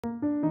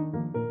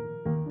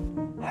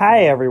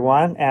Hi,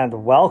 everyone, and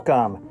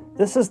welcome.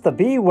 This is the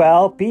Be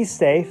Well, Be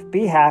Safe,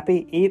 Be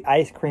Happy, Eat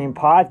Ice Cream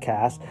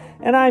podcast,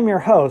 and I'm your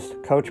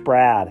host, Coach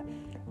Brad.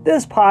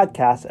 This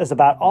podcast is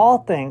about all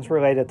things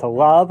related to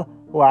love,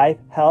 life,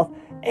 health,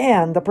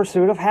 and the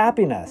pursuit of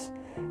happiness.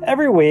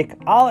 Every week,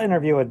 I'll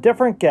interview a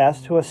different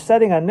guest who is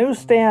setting a new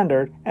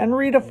standard and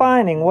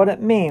redefining what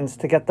it means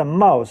to get the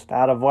most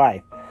out of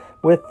life.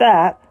 With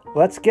that,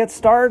 let's get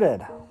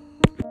started.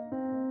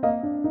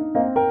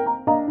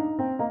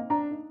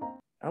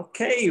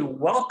 Okay,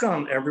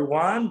 welcome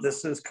everyone.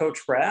 This is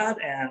Coach Brad,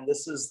 and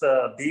this is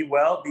the Be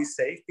Well, Be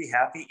Safe, Be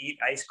Happy, Eat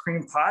Ice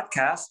Cream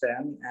podcast.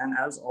 And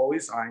as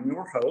always, I'm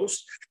your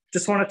host.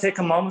 Just want to take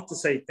a moment to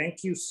say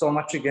thank you so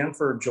much again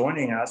for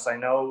joining us. I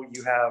know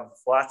you have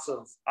lots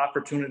of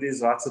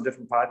opportunities, lots of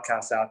different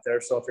podcasts out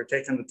there. So if you're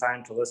taking the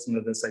time to listen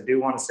to this, I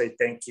do want to say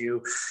thank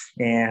you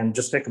and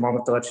just take a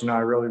moment to let you know I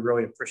really,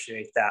 really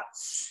appreciate that.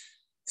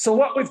 So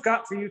what we've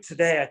got for you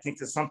today, I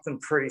think, is something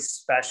pretty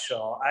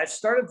special. I've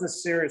started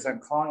this series,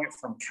 I'm calling it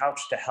From Couch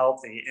to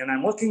Healthy, and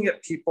I'm looking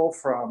at people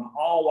from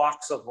all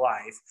walks of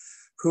life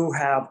who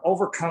have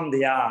overcome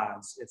the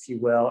odds, if you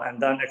will,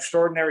 and done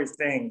extraordinary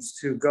things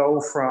to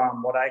go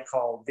from what I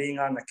call being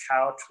on the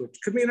couch, which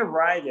could mean a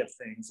variety of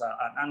things,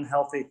 an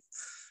unhealthy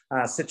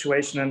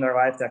situation in their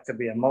life that could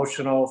be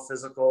emotional,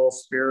 physical,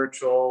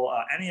 spiritual,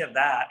 any of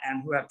that,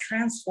 and who have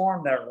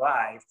transformed their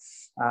life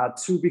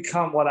to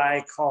become what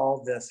I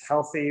call this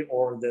healthy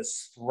or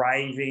this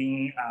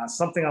thriving,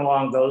 something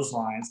along those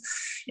lines.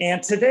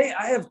 And today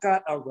I have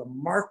got a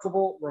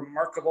remarkable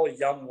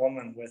young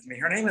woman with me.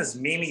 Her name is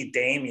Mimi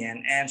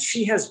Damien, and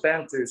she has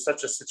been through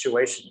such a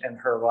situation in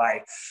her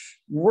life.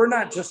 We're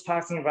not just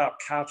talking about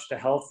couch to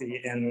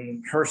healthy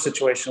in her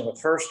situation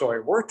with her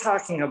story. We're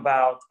talking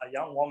about a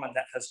young woman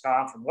that has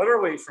gone from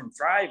literally from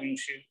thriving,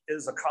 she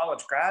is a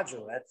college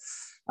graduate,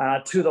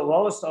 to the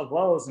lowest of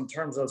lows in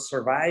terms of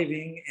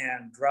surviving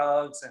and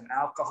drugs and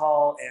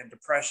alcohol and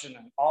depression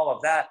and all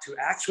of that, to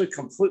actually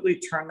completely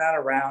turn that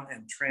around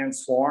and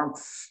transform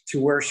to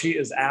where she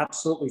is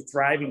absolutely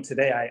thriving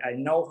today. I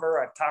know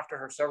her. I've talked to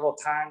her several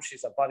times.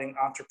 She's a budding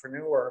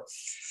entrepreneur.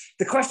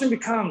 The question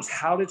becomes,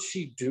 how did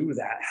she do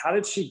that? How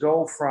did she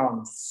go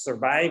from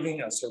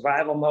surviving a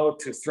survival mode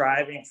to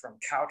thriving, from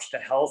couch to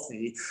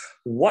healthy?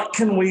 What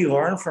can we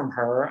learn from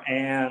her,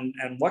 and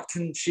what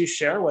can she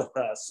share with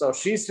us? So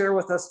she's here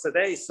with us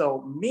today.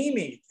 So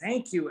Mimi,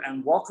 thank you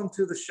and welcome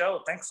to the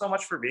show. Thanks so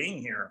much for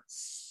being here.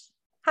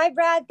 Hi,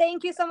 Brad.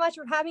 Thank you so much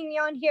for having me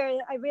on here.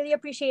 I really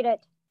appreciate it.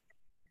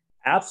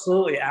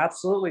 Absolutely.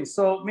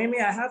 So Mimi,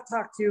 I have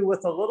talked to you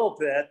with a little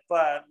bit,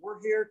 but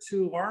we're here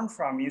to learn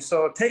from you.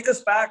 So take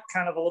us back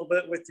kind of a little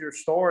bit with your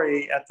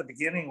story at the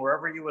beginning,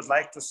 wherever you would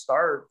like to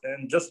start,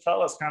 and just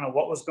tell us kind of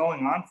what was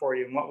going on for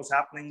you and what was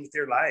happening with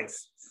your life.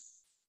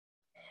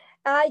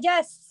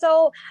 Yes.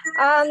 So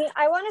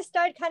I want to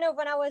start kind of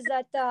when I was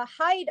at the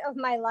height of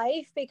my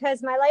life,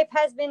 because my life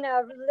has been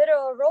a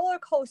little roller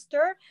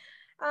coaster.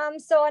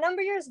 So a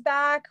number of years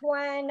back,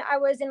 when I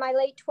was in my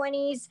late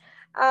 20s,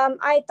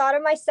 I thought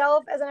of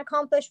myself as an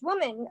accomplished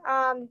woman.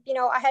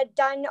 I had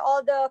done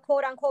all the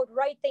quote unquote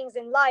right things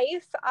in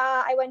life.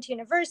 I went to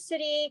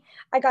university,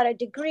 I got a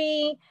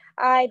degree,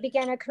 I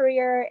began a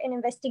career in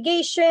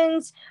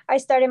investigations, I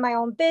started my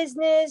own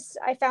business,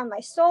 I found my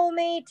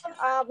soulmate,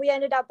 we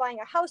ended up buying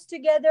a house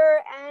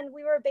together, and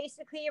we were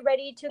basically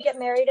ready to get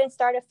married and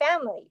start a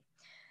family.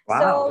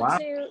 Wow.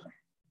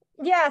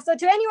 So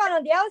to anyone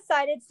on the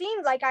outside, it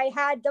seemed like I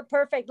had the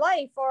perfect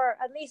life, or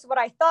at least what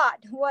I thought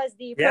was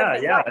the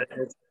perfect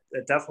life.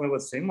 It definitely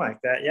would seem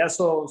like that. Yeah.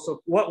 So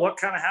what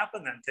kind of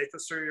happened then? Take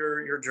us through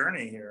your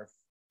journey here.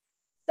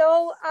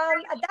 So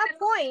at that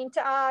point,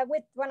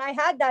 when I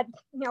had that,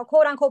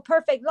 quote unquote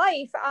perfect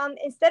life,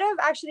 instead of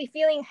actually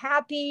feeling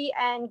happy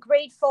and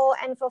grateful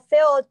and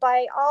fulfilled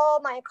by all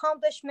my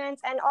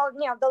accomplishments and all,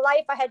 the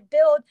life I had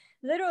built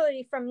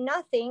literally from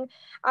nothing,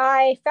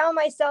 I found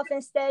myself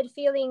instead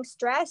feeling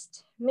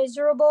stressed,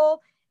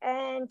 miserable,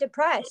 and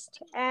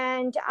depressed.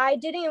 And I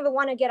didn't even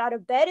want to get out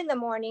of bed in the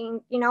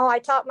morning. I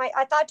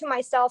thought to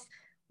myself,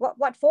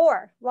 what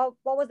for? What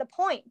was the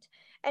point?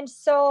 And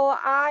so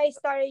I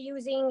started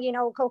using,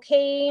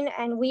 cocaine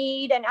and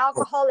weed and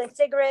alcohol and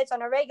cigarettes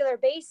on a regular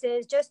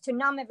basis just to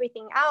numb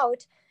everything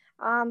out.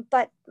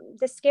 But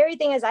the scary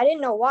thing is I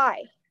didn't know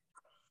why.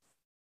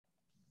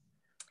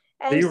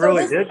 And so you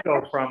really did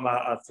go from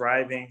a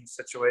thriving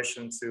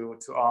situation to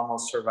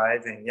almost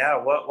surviving. Yeah.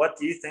 What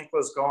do you think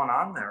was going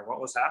on there?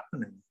 What was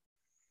happening?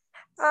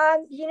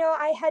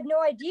 I had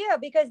no idea,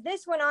 because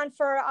this went on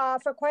for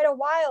quite a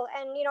while.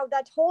 And,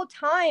 that whole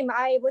time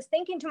I was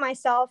thinking to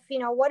myself,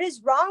 what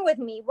is wrong with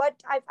me?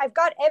 I've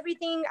got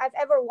everything I've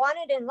ever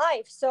wanted in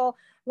life. So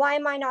why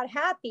am I not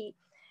happy?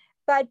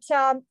 But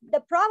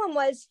the problem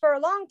was, for a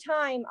long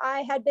time,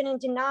 I had been in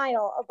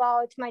denial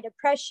about my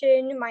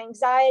depression, my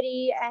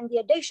anxiety, and the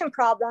addiction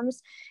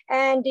problems.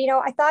 And,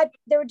 I thought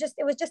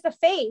it was just a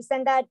phase,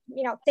 and that,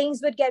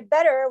 things would get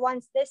better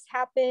once this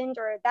happened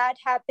or that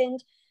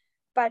happened.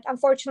 But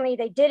unfortunately,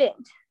 they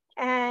didn't.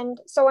 And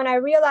so when I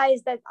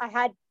realized that I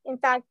had, in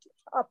fact,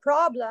 a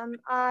problem,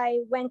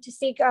 I went to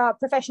seek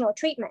professional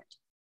treatment.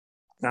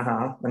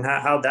 And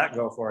how'd that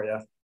go for you?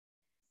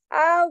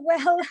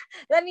 Well,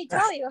 let me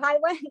tell you,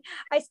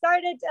 I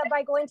started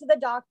by going to the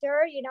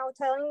doctor,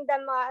 telling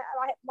them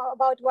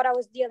about what I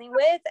was dealing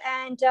with.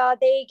 And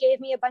they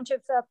gave me a bunch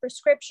of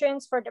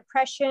prescriptions for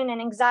depression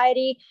and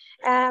anxiety.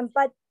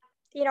 But,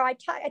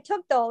 I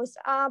took those,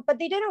 but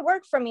they didn't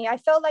work for me. I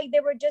felt like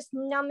they were just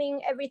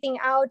numbing everything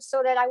out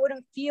so that I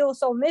wouldn't feel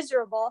so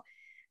miserable.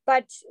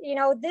 But,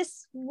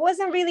 this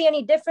wasn't really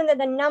any different than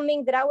the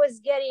numbing that I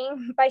was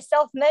getting by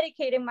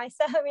self-medicating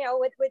myself,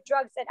 with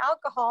drugs and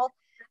alcohol,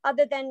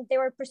 other than they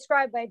were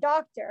prescribed by a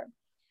doctor.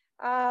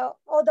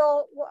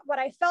 Although what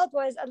I felt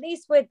was, at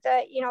least with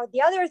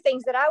the other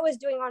things that I was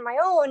doing on my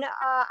own,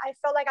 I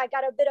felt like I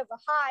got a bit of a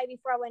high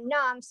before I went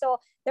numb. So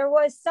there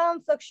was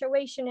some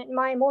fluctuation in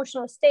my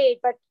emotional state,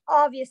 but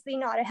obviously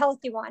not a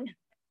healthy one.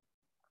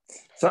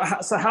 So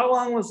how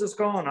long was this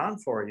going on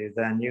for you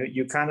then?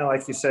 You kind of,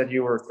 like you said,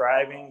 you were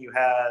thriving, you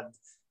had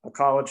a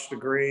college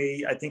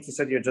degree. I think you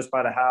said you had just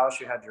bought a house,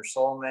 you had your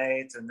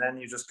soulmate, and then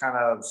you just kind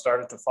of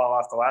started to fall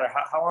off the ladder.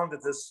 How long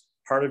did this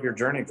part of your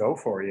journey go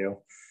for you?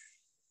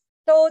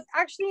 So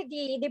actually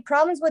the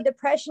problems with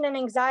depression and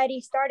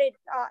anxiety started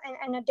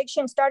and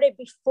addiction started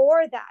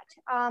before that.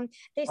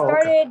 They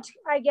started, okay,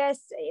 I guess,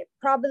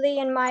 probably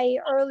in my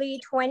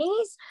early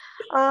 20s.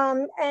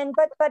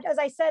 But as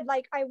I said,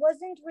 like, I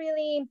wasn't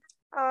really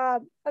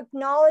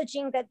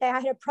acknowledging that they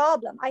had a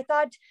problem. I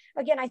thought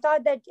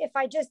that if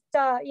I just,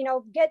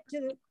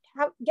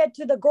 get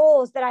to the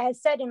goals that I had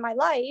set in my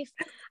life,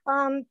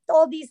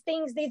 all these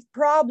things, these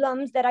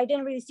problems that I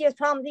didn't really see as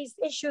problems, these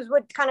issues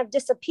would kind of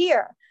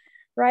disappear.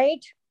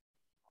 Right.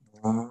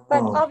 Oh.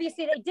 But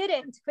obviously they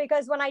didn't,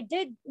 because when I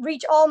did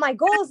reach all my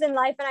goals in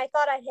life and I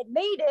thought I had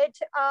made it,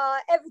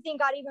 everything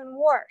got even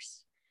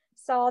worse.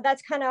 So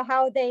that's kind of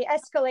how they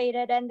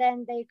escalated, and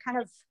then they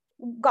kind of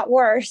got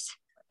worse.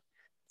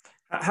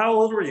 How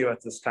old were you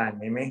at this time,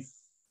 Mimi?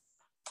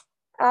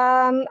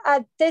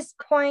 At this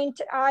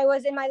point, I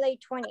was in my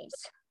late 20s.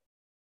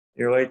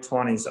 Your late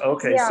 20s.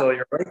 Okay, yeah. So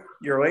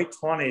your late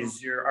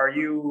 20s, are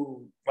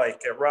you like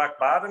at rock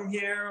bottom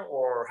here,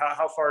 or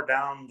how far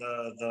down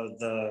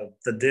the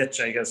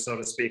ditch, I guess, so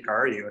to speak,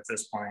 are you at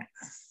this point?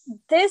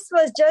 This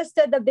was just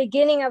at the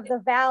beginning of the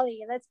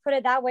valley. Let's put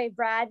it that way,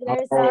 Brad.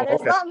 There's a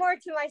lot more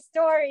to my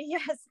story.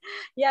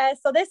 Yes.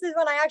 So this is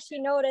when I actually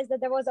noticed that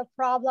there was a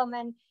problem,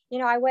 and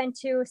I went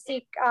to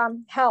seek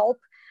help.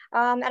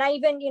 And I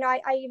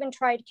even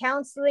tried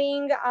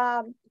counseling.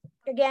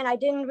 Again, I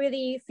didn't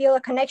really feel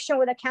a connection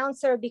with a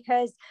counselor,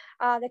 because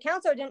the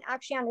counselor didn't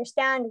actually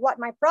understand what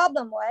my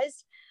problem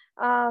was.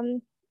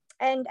 And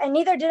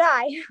neither did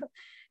I.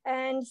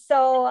 And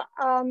so,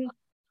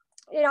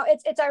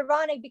 it's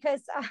ironic,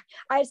 because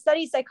I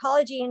studied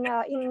psychology in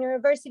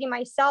university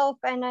myself.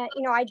 And,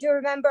 I do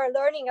remember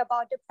learning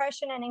about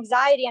depression and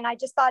anxiety. And I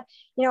just thought,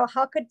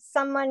 how could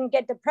someone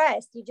get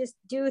depressed? You just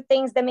do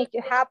things that make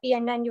you happy,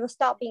 and then you'll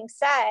stop being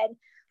sad.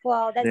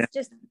 Well,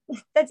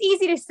 that's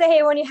easy to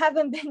say when you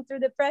haven't been through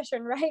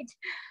depression, right?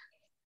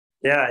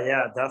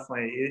 Yeah,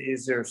 definitely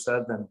easier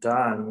said than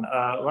done.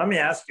 Let me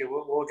ask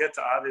you, we'll get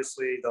to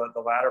obviously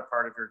the latter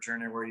part of your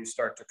journey where you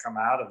start to come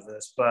out of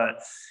this,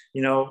 but,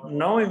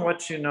 knowing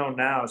what you know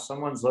now,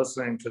 someone's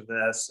listening to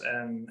this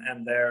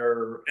and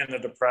they're in a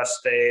depressed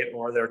state,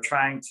 or they're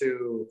trying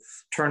to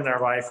turn their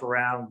life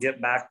around,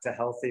 get back to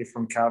healthy,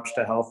 from couch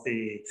to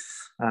healthy,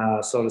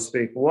 so to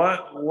speak.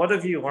 What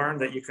have you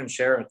learned that you can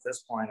share at this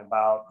point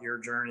about your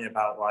journey,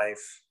 about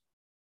life?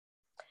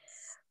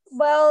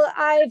 Well,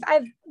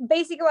 I've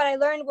basically, what I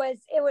learned was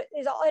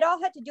it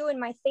all had to do in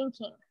my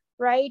thinking,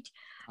 right?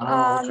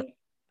 Okay.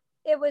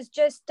 It was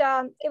just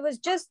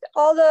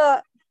all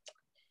the,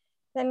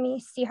 let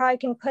me see how I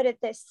can put it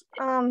this.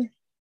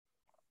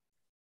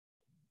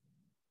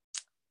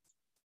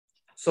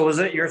 So was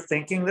it your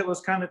thinking that was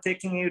kind of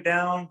taking you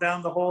down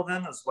the hole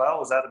then as well?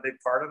 Was that a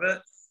big part of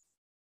it?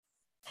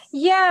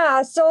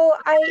 Yeah, so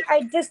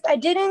I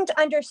didn't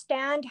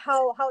understand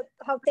how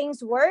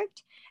things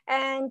worked,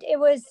 and it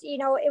was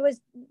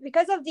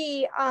because of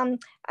the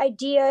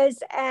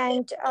ideas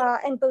and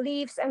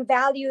beliefs and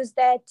values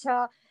that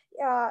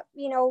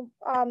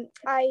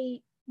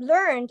I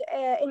learned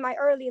in my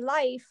early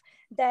life,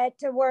 that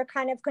were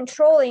kind of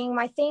controlling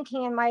my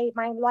thinking and my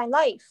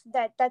life.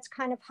 That's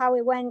kind of how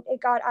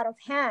it got out of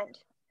hand.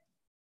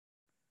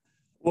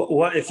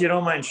 What, if you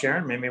don't mind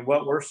sharing, maybe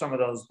what were some of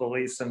those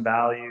beliefs and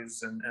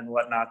values and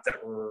whatnot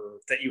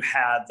that you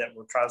had that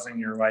were causing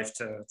your life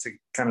to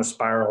kind of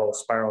spiral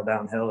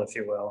downhill, if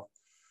you will?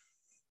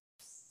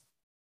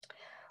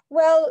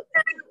 Well,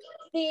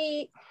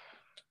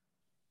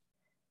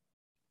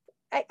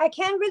 I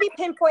can't really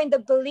pinpoint the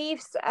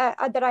beliefs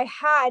that I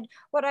had.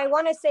 What I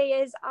want to say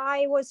is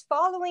I was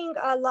following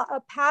a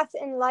path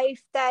in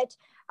life that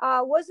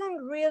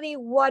wasn't really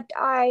what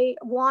I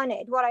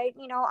wanted.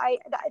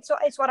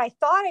 It's what I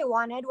thought I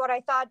wanted, what I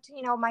thought,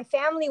 my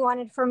family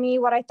wanted for me,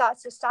 what I thought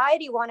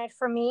society wanted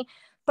for me,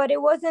 but it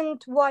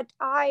wasn't what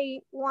I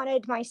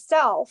wanted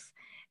myself.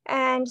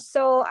 And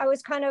so I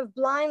was kind of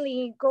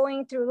blindly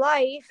going through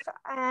life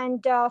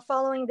and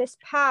following this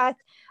path,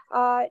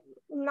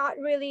 not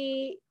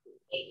really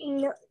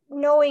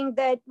knowing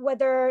that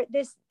whether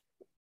this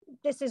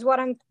is what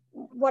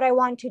I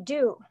want to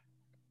do.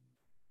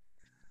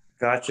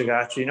 Gotcha.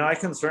 You know, I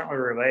can certainly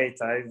relate.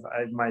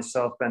 I've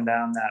myself been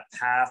down that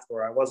path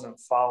where I wasn't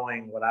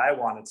following what I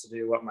wanted to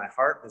do, what my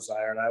heart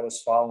desired. I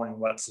was following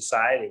what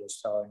society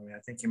was telling me. I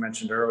think you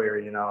mentioned earlier,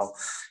 you know,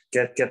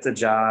 get the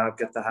job,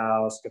 get the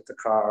house, get the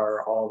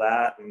car, all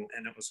that.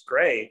 And it was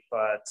great.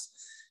 But,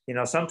 you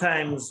know,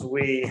 sometimes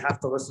we have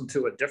to listen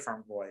to a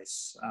different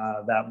voice,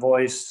 that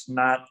voice,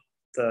 not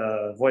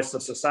the voice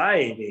of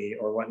society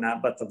or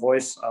whatnot, but the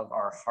voice of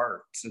our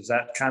hearts. Is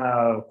that kind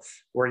of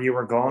where you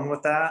were going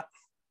with that?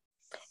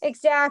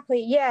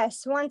 Exactly.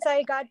 Yes. Once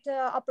I got the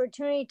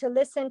opportunity to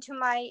listen to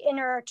my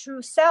inner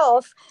true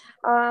self,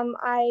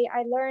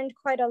 I learned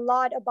quite a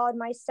lot about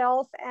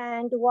myself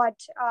and what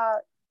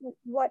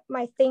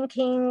my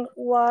thinking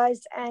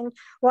was and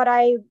what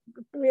I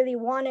really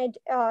wanted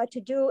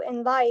to do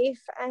in life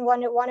and what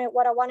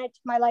I wanted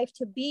my life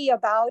to be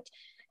about.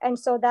 And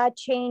so that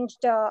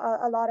changed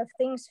a lot of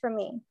things for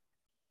me.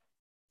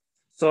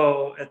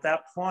 So at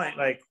that point,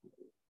 like,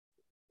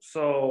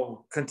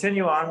 so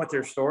continue on with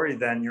your story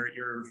then.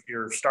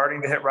 You're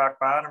starting to hit rock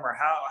bottom, or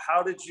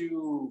how did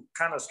you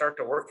kind of start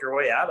to work your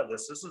way out of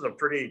this? This is a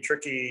pretty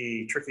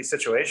tricky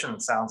situation.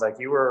 It sounds like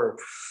you were.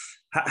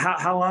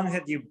 How long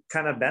had you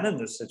kind of been in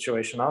this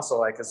situation also?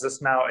 Like, is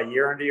this now a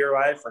year into your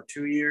life or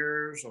 2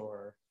 years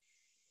or?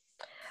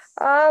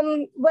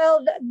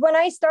 Well, when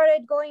I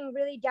started going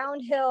really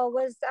downhill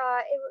was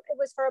it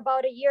was for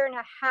about a year and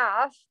a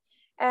half.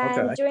 And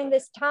Okay. during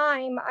this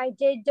time, I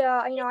did,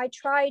 I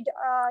tried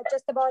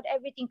just about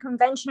everything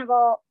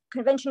conventional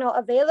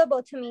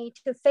available to me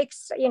to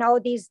fix,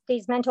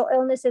 these mental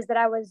illnesses that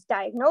I was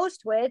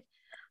diagnosed with.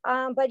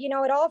 But,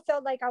 it all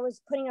felt like I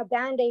was putting a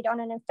Band-Aid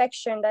on an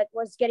infection that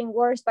was getting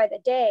worse by the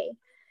day.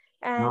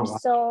 And Oh, wow.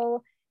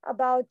 so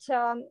about,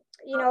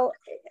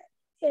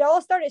 it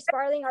all started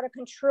spiraling out of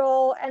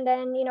control. And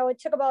then, it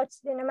took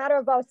in a matter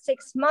of about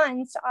 6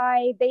 months,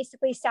 I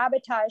basically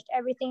sabotaged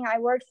everything I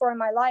worked for in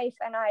my life.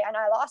 And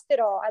I lost it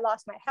all. I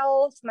lost my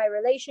health, my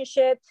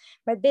relationship,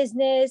 my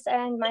business,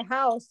 and my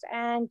house.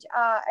 And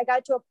I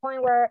got to a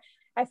point where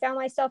I found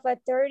myself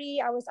at 30.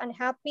 I was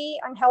unhappy,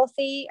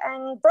 unhealthy,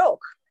 and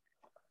broke.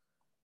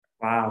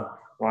 Wow.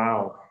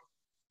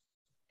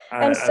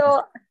 And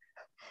so,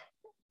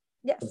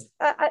 yes,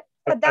 at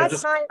that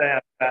time.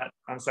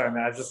 I'm sorry,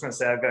 man. I was just going to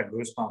say, I've got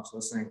goosebumps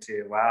listening to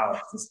you. Wow.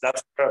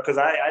 That's because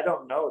I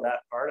don't know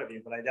that part of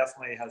you, but I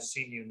definitely have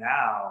seen you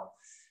now.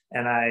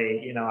 And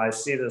I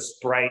see this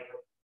bright,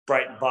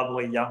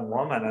 bubbly young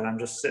woman, and I'm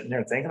just sitting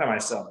there thinking to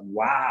myself,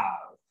 wow,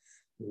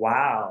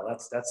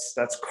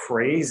 that's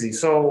crazy.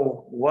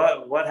 So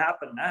what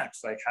happened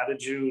next? Like, how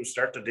did you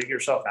start to dig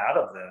yourself out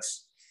of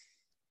this?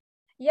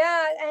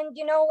 Yeah, and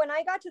when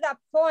I got to that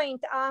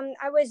point,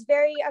 I was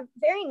a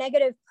very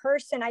negative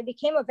person. I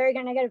became a very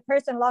negative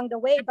person along the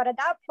way. But at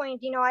that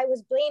point, I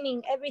was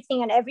blaming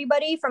everything and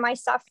everybody for my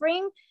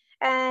suffering.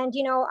 And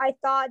I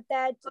thought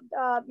that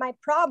my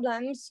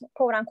problems,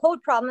 quote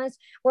unquote problems,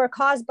 were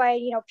caused by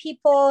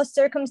people,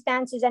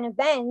 circumstances, and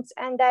events.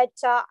 And that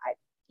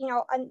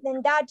and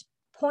in that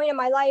point in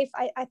my life,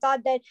 I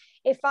thought that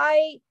if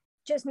I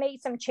just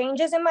made some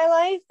changes in my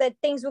life, that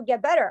things would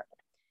get better.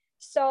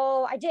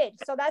 So I did.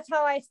 So that's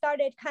how I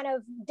started kind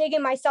of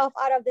digging myself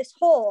out of this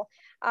hole.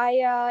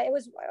 It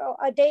was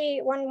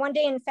one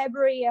day in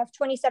February of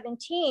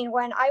 2017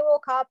 when I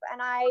woke up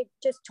and I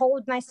just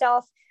told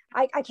myself,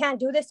 I can't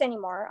do this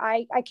anymore.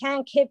 I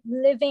can't keep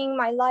living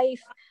my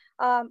life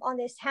on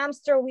this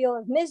hamster wheel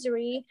of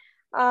misery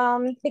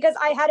because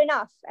I had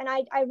enough and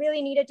I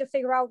really needed to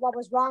figure out what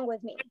was wrong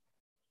with me.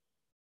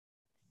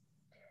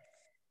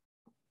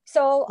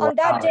 So on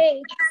that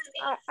day,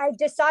 I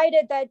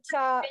decided that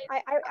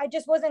I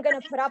just wasn't going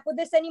to put up with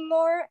this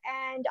anymore.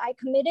 And I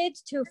committed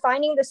to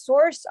finding the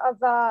source of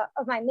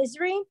my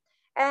misery.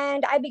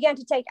 And I began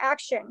to take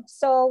action.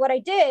 So what I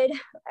did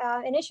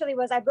initially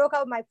was I broke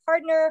up with my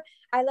partner.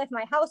 I left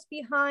my house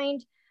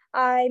behind.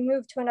 I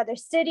moved to another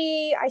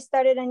city. I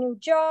started a new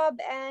job.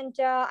 And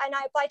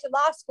I applied to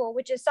law school,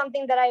 which is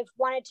something that I've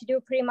wanted to do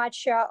pretty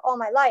much all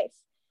my life.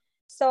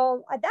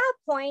 So at that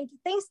point,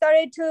 things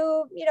started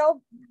to,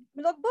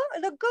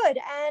 look good.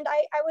 And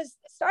I was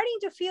starting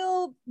to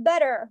feel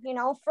better.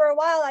 For a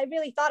while, I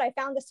really thought I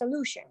found the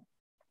solution.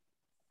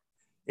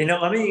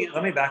 Let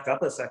me back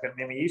up a second.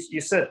 I mean,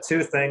 you said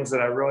two things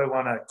that I really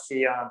want to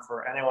key on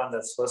for anyone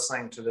that's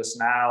listening to this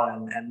now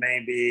and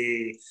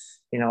maybe,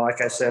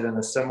 like I said, in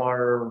a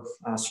similar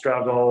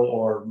struggle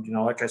or,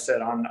 like I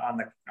said, on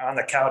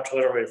the couch,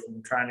 literally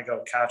from trying to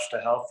go couch to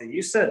healthy.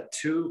 You said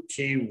two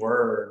key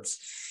words.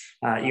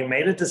 You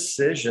made a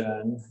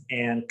decision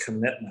and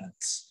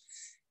commitments.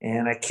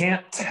 And I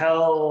can't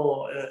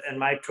tell in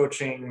my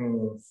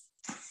coaching,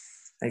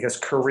 I guess,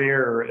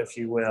 career, if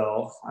you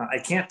will, I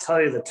can't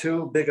tell you the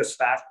two biggest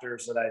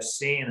factors that I've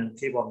seen in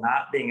people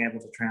not being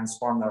able to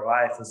transform their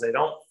life is they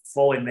don't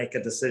fully make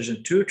a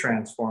decision to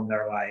transform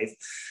their life.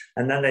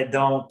 And then they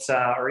don't,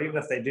 or even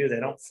if they do, they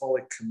don't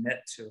fully commit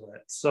to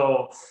it.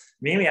 So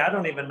Mimi, I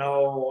don't even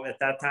know at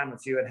that time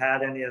if you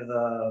had any of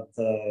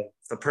the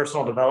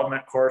personal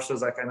development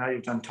courses. Like I know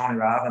you've done Tony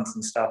Robbins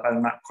and stuff.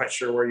 I'm not quite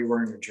sure where you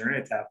were in your journey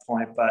at that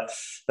point, but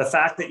the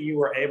fact that you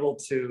were able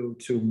to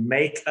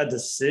make a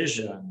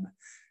decision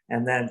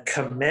and then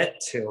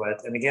commit to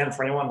it. And again,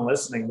 for anyone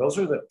listening, those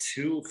are the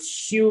two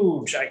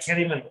huge, I can't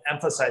even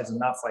emphasize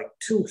enough, like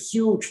two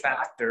huge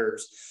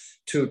factors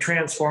to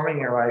transforming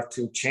your life,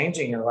 to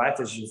changing your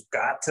life, is you've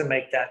got to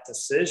make that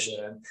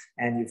decision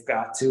and you've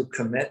got to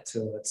commit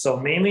to it. So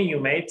Mimi, you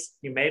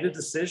made a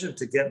decision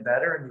to get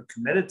better and you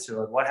committed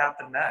to it. What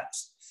happened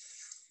next?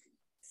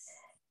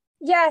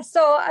 Yeah,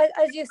 so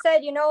as you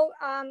said,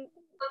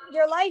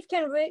 your life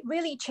can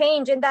really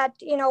change in that,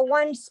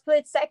 one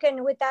split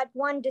second with that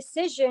one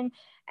decision.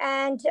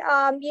 And,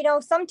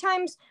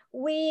 sometimes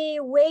we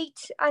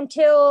wait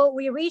until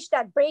we reach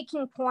that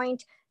breaking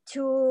point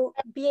to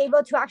be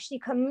able to actually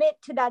commit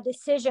to that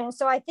decision.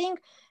 So I think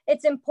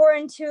it's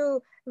important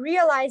to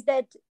realize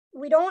that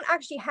we don't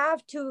actually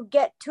have to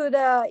get to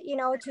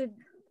to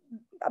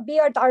be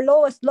at our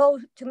lowest low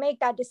to make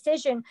that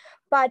decision,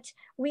 but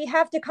we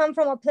have to come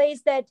from a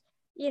place that,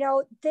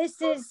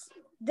 this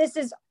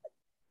is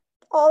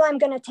all I'm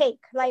going to take.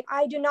 Like,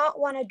 I do not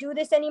want to do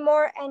this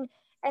anymore.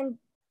 And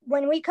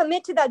when we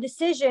commit to that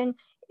decision,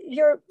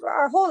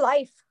 our whole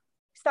life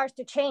starts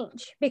to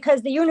change,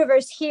 because the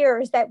universe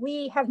hears that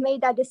we have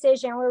made that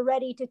decision. We're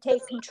ready to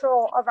take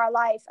control of our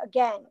life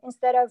again,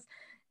 instead of,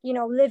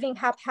 living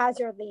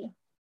haphazardly.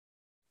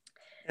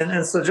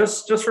 And so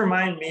just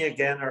remind me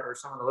again, or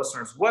some of the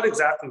listeners, what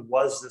exactly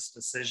was this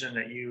decision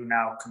that you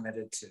now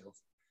committed to?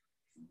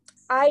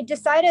 I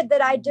decided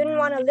that I didn't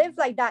want to live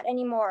like that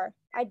anymore.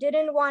 I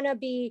didn't want to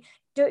be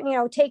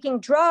taking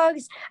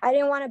drugs. I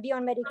didn't want to be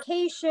on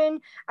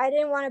medication. I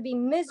didn't want to be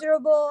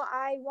miserable.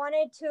 I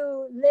wanted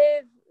to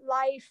live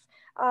life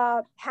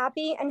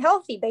happy and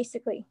healthy,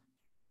 basically.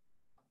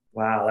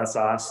 Wow, that's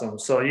awesome.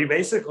 So you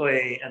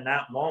basically, in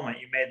that moment,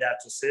 you made that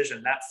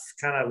decision. That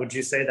kind of, would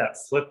you say that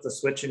flipped the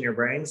switch in your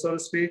brain, so to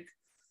speak?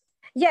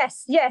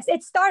 Yes,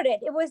 it started.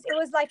 It was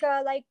like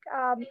a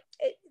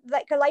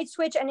light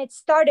switch, and it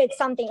started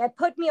something. It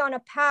put me on a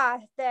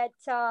path that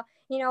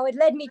it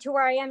led me to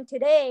where I am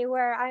today,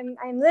 where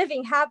I'm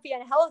living happy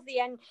and healthy,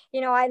 and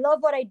I love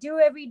what I do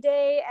every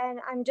day, and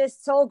I'm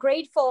just so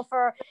grateful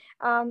for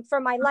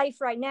my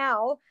life right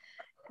now.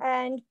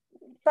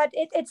 But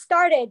it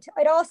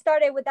all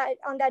started with that,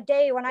 on that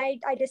day when I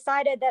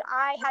decided that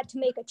I had to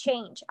make a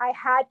change. I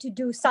had to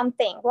do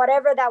something,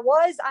 whatever that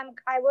was.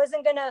 I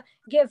wasn't gonna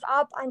give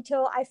up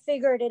until I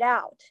figured it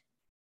out.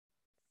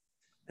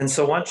 And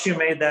so once you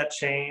made that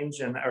change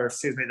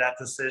that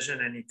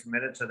decision, and you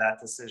committed to that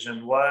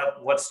decision,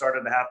 what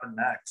started to happen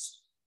next?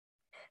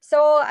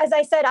 So as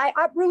I said, I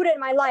uprooted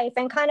my life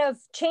and kind of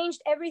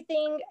changed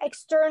everything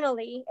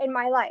externally in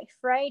my life,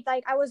 right?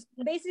 Like, I was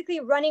basically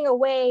running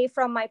away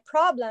from my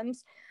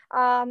problems,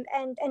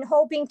 and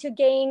hoping to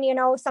gain,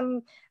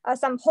 some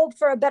hope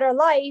for a better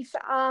life.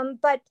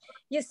 But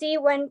you see,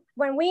 when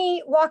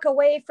we walk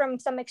away from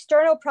some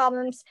external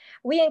problems,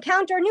 we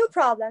encounter new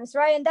problems,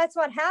 right? And that's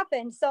what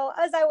happened. So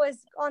as I was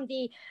on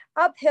the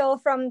uphill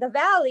from the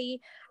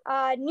valley,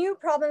 new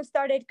problems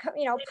started,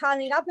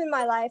 piling up in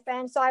my life.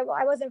 And so I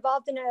was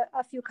involved in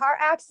a few car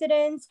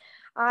accidents.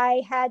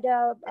 I had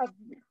a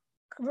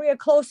real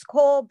close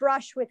call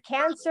brush with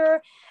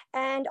cancer.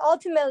 And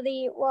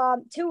ultimately,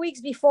 2 weeks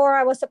before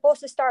I was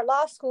supposed to start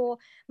law school,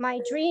 my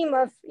dream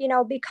of,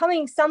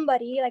 becoming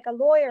somebody like a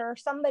lawyer, or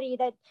somebody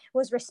that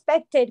was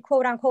respected,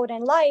 quote unquote,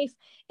 in life,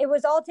 it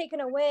was all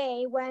taken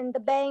away when the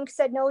bank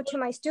said no to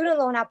my student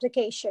loan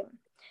application.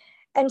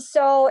 And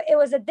so it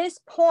was at this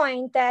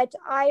point that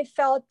I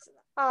felt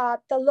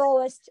the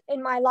lowest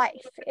in my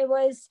life. It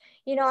was,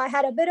 I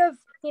had a bit of,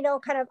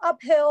 kind of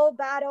uphill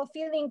battle,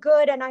 feeling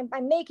good, and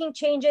I'm making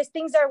changes,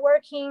 things are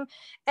working.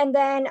 And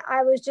then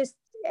I was just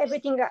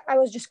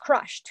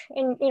crushed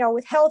in,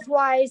 with health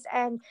wise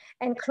and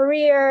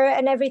career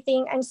and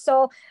everything. And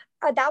so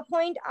at that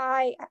point,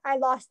 I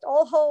lost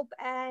all hope,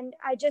 and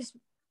I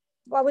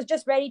was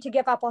just ready to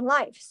give up on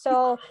life.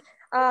 So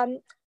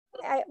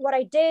what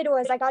I did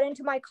was I got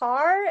into my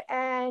car,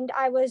 and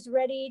I was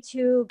ready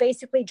to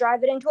basically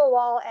drive it into a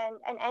wall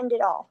and end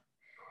it all.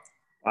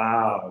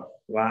 Wow.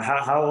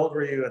 How old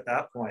were you at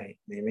that point,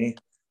 Mimi?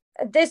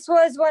 This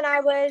was when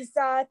I was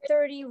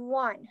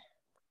 31.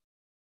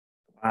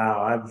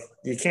 Wow,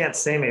 you can't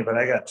see me, but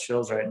I got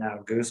chills right now,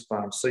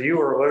 goosebumps. So you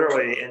were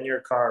literally in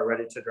your car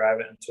ready to drive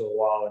it into a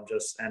wall and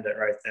just end it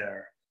right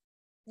there.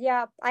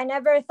 Yeah, I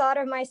never thought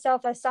of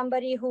myself as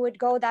somebody who would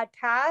go that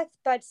path,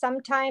 but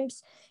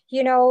sometimes,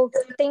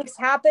 things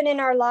happen in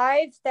our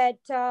lives that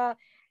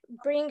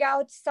bring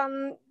out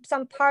some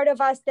part of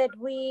us that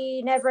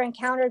we never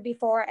encountered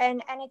before,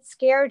 and it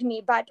scared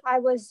me. But I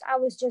was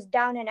just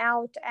down and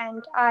out,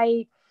 and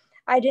I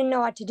didn't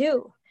know what to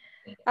do.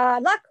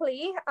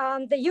 Luckily,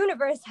 the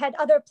universe had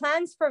other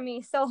plans for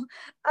me. So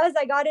as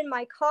I got in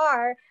my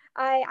car,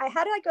 I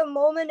had like a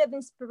moment of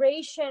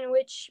inspiration,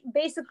 which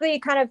basically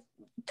kind of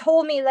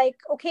told me like,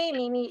 okay,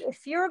 Mimi,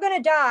 if you're going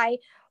to die,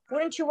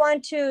 wouldn't you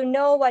want to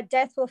know what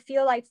death will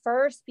feel like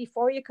first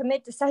before you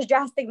commit to such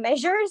drastic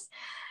measures?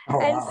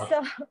 Oh, And wow.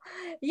 so,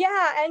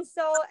 yeah. In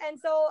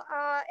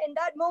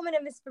that moment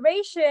of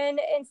inspiration,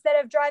 instead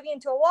of driving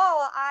into a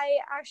wall, I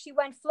actually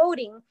went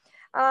floating.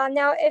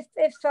 Now, if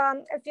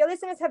your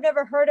listeners have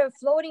never heard of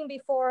floating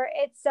before,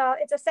 it's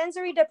a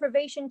sensory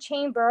deprivation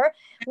chamber,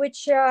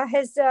 which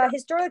has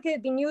historically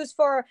been used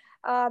for,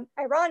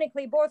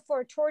 ironically, both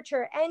for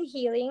torture and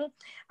healing,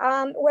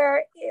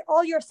 where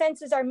all your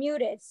senses are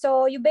muted.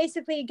 So you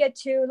basically get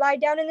to lie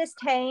down in this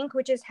tank,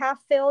 which is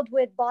half filled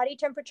with body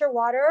temperature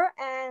water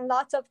and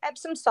lots of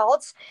Epsom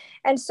salts,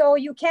 and so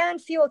you can't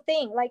feel a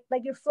thing, like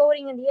you're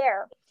floating in the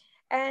air.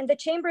 And the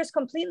chamber is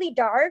completely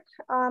dark,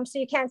 so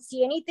you can't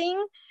see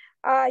anything.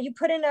 You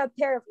put in a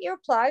pair of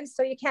earplugs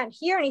so you can't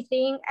hear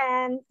anything,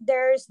 and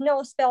there's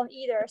no smell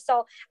either.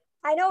 So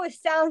I know it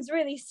sounds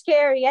really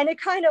scary, and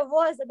it kind of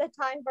was at the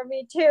time for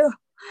me too.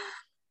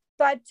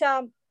 But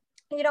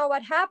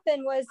what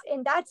happened was,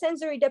 in that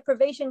sensory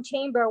deprivation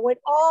chamber with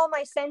all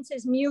my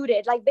senses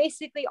muted, like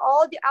basically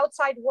all the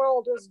outside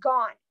world was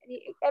gone,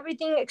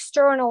 everything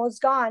external was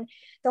gone,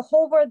 the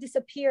whole world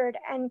disappeared,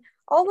 and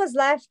all was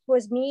left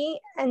was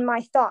me and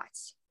my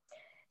thoughts.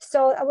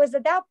 So it was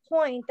at that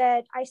point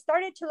that I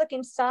started to look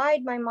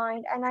inside my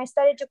mind, and I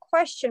started to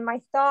question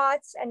my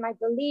thoughts and my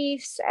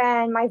beliefs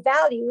and my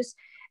values,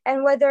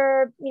 and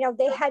whether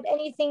they had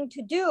anything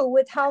to do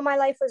with how my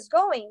life was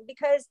going,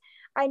 because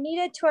I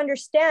needed to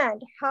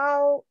understand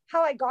how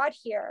I got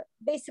here.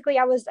 Basically,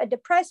 I was a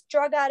depressed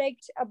drug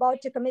addict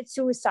about to commit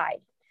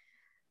suicide.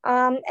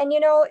 And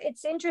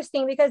it's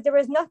interesting because there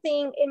was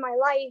nothing in my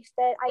life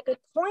that I could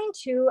point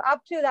to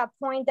up to that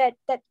point that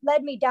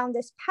led me down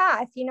this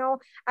path.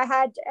 I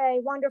had a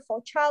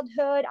wonderful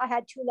childhood. I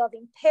had two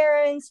loving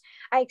parents.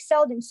 I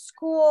excelled in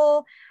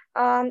school.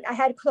 I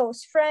had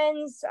close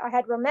friends. I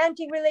had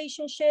romantic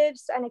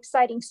relationships, an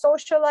exciting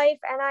social life,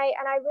 and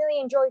I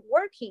really enjoyed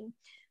working.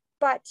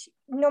 But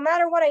no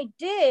matter what I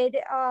did,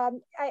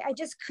 I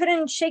just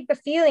couldn't shake the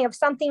feeling of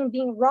something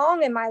being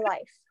wrong in my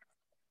life.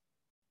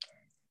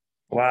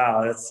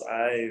 Wow,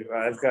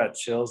 I've got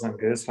chills and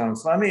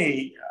goosebumps.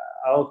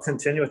 I'll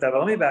continue with that, but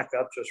let me back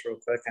up just real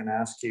quick and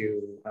ask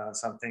you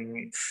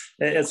something.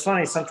 It's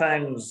funny,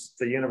 sometimes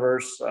the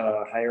universe,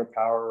 higher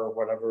power, or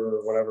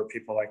whatever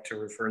people like to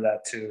refer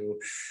that to,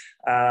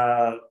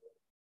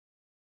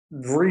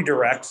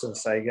 redirects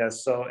us, I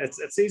guess. So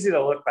it's easy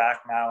to look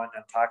back now and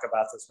talk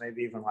about this,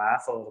 maybe even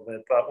laugh a little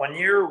bit. But when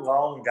your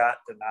loan got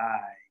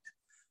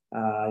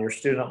denied, your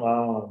student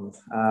loan,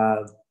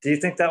 do you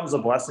think that was a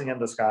blessing in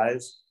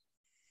disguise?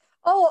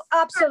 Oh,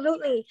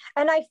 absolutely.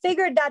 And I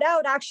figured that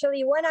out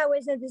actually when I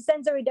was in the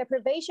sensory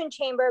deprivation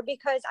chamber,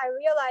 because I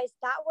realized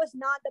that was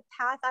not the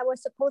path I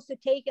was supposed to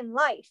take in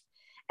life.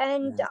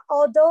 And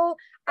although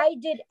I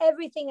did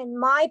everything in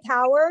my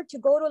power to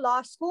go to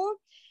law school,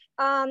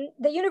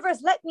 the universe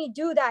let me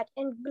do that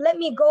and let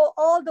me go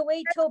all the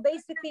way till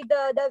basically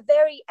the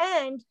very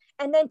end,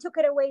 and then took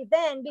it away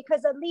then,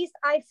 because at least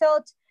I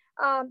felt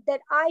that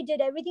I did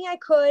everything I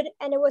could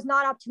and it was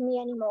not up to me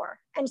anymore.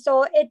 And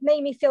so it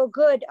made me feel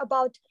good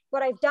about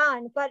what I've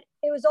done. But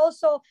it was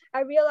also, I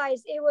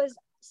realized it was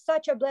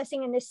such a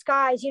blessing in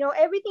disguise.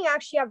 Everything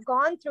actually I've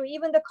gone through,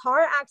 even the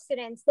car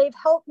accidents, they've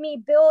helped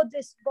me build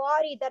this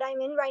body that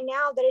I'm in right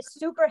now that is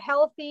super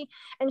healthy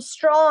and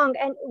strong.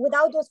 And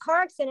without those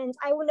car accidents,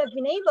 I wouldn't have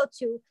been able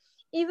to.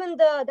 Even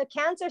the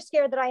cancer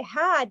scare that I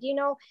had,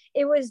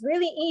 it was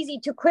really easy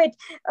to quit,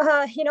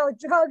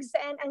 drugs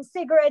and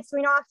cigarettes,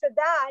 after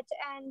that,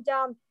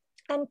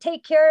 and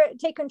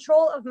take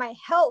control of my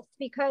health,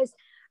 because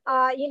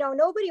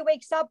nobody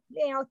wakes up,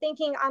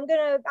 thinking I'm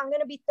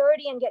gonna be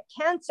 30 and get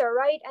cancer,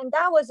 right? And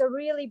that was a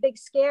really big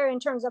scare in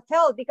terms of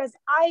health, because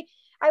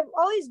I've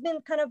always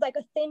been kind of like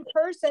a thin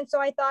person. So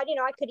I thought,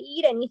 I could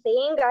eat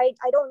anything. I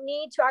don't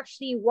need to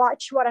actually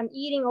watch what I'm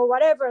eating or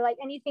whatever, like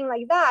anything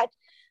like that.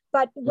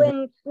 But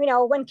when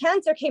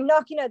cancer came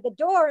knocking at the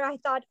door, I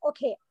thought,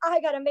 okay, I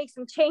got to make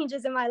some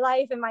changes in my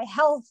life and my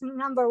health,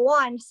 number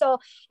one. So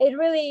it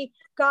really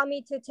got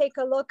me to take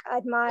a look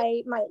at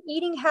my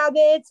eating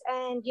habits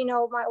and,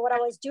 what I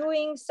was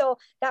doing. So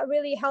that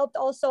really helped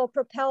also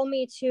propel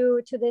me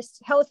to this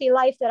healthy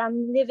life that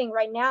I'm living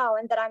right now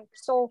and that I'm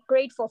so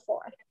grateful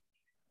for.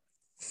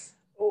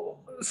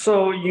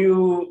 So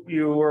you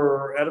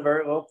were at a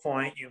very low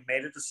point. You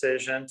made a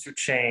decision to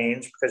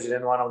change because you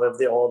didn't want to live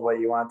the old way.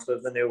 You wanted to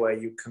live the new way.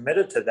 You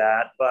committed to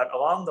that, but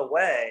along the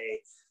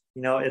way,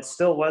 it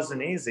still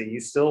wasn't easy. You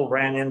still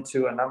ran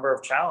into a number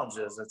of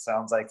challenges. It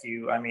sounds like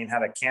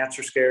had a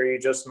cancer scare you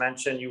just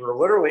mentioned. You were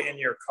literally in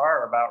your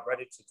car about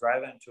ready to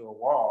drive into a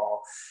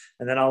wall.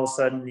 And then all of a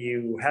sudden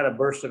you had a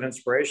burst of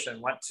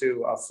inspiration, went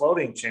to a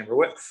floating chamber,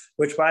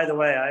 which by the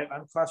way,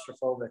 I'm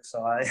claustrophobic.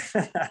 So I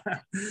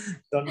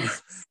don't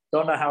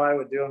don't know how I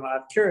would do.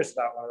 I'm curious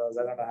about one of those.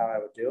 I don't know how I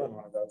would do in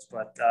one of those,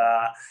 but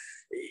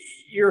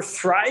you're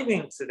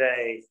thriving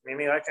today.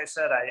 Mimi, like I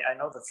said, I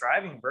know the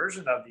thriving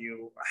version of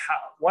you.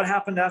 What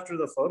happened after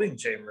the floating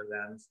chamber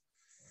then?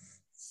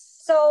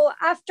 So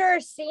after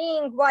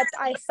seeing what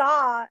I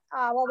saw,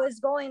 what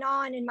was going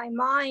on in my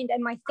mind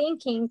and my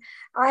thinking,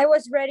 I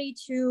was ready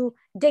to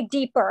dig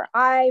deeper.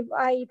 I'm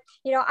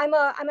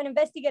an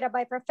investigator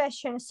by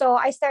profession, so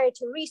I started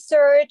to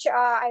research.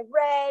 I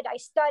read, I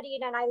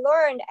studied, and I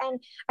learned,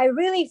 and I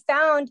really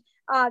found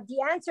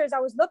the answers I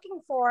was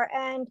looking for.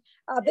 And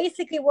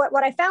basically,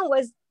 what I found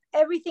was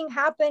everything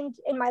happened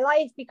in my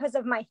life because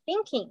of my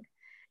thinking,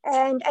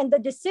 and the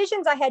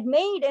decisions I had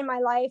made in my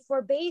life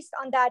were based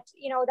on that,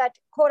 that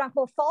quote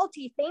unquote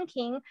faulty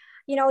thinking,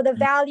 the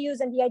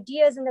values and the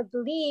ideas and the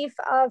belief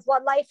of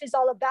what life is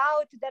all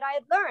about that I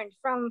had learned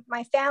from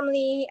my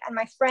family and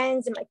my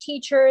friends and my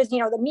teachers,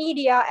 the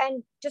media,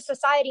 and just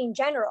society in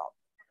general.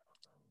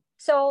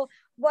 So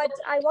what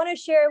I want to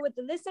share with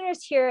the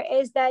listeners here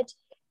is that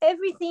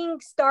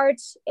everything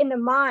starts in the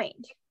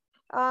mind.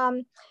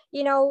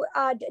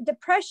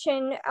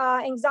 Depression,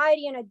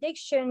 anxiety, and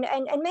addiction,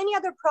 and many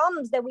other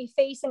problems that we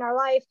face in our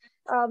life,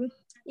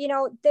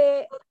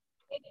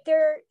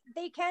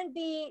 they can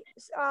be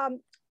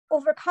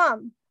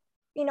overcome,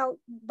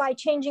 by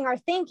changing our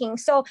thinking.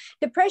 So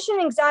depression,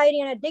 anxiety,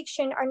 and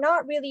addiction are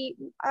not really,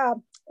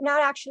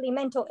 not actually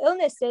mental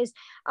illnesses.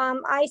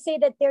 I say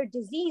that they're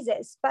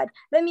diseases, but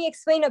let me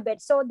explain a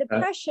bit. So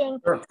depression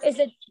is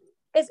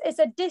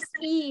a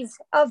dis-ease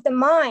of the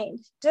mind,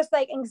 just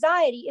like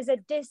anxiety is a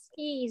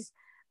dis-ease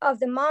of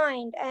the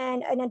mind,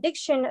 and an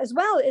addiction as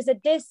well is a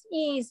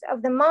dis-ease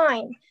of the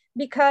mind.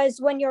 Because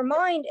when your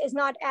mind is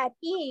not at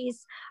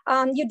ease,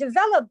 you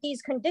develop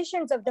these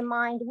conditions of the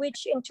mind,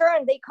 which in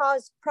turn they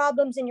cause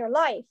problems in your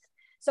life.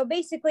 So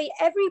basically,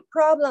 every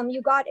problem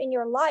you got in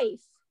your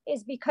life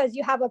is because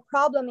you have a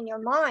problem in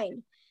your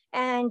mind,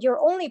 and your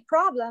only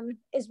problem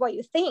is what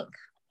you think.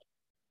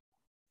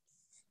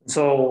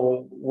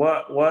 So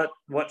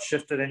what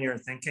shifted in your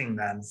thinking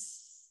then?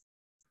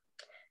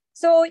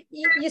 So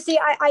you see,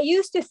 I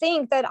used to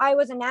think that I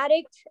was an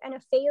addict and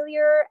a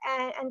failure,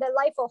 and that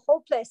life was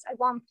hopeless at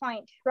one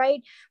point,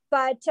 right?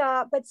 But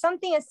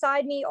something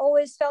inside me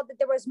always felt that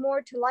there was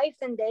more to life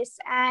than this,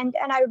 and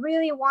I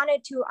really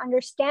wanted to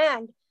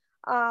understand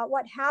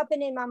what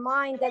happened in my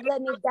mind that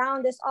led me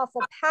down this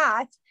awful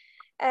path.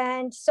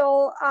 And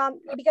so,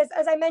 because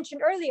as I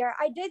mentioned earlier,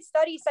 I did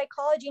study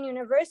psychology in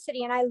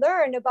university, and I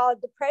learned about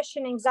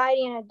depression,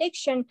 anxiety, and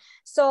addiction.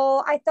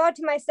 So I thought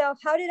to myself,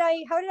 how did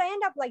I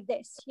end up like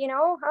this?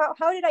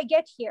 How did I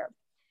get here?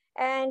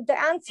 And the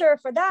answer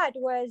for that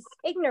was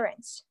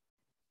ignorance.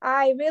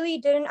 I really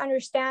didn't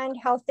understand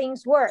how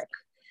things work.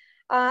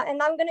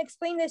 And I'm going to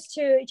explain this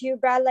to you,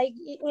 Brad. Like,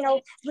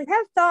 we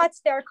have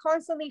thoughts that are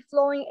constantly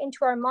flowing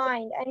into our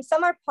mind, and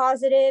some are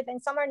positive,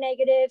 and some are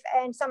negative,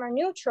 and some are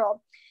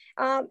neutral.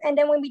 And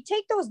then when we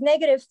take those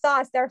negative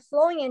thoughts that are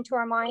flowing into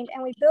our mind,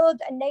 and we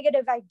build a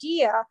negative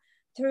idea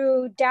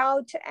through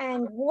doubt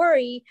and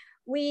worry,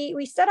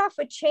 we set off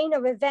a chain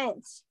of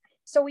events.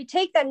 So we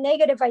take that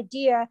negative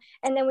idea,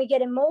 and then we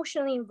get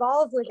emotionally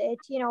involved with it,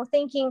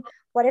 thinking,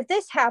 what if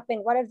this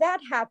happened? What if that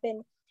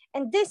happened?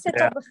 And this sets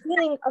up a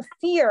feeling of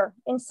fear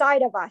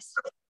inside of us.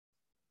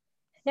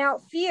 Now,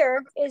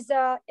 fear is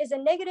a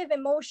negative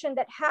emotion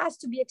that has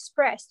to be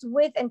expressed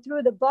with and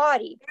through the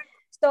body.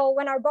 So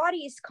when our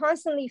body is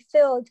constantly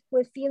filled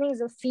with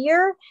feelings of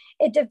fear,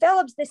 it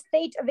develops this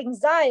state of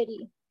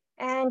anxiety.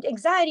 And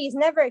anxiety is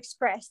never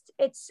expressed.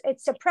 It's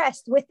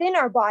suppressed within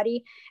our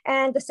body.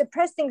 And the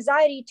suppressed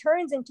anxiety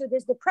turns into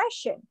this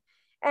depression.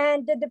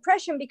 And the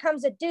depression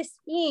becomes a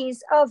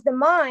dis-ease of the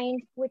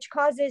mind, which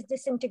causes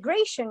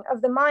disintegration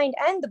of the mind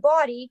and the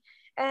body.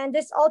 And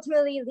this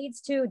ultimately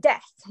leads to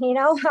death.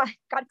 I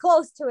got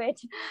close to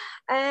it.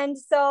 And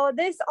so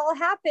this all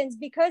happens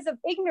because of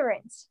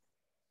ignorance.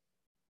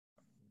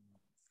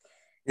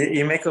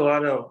 You make a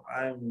lot of,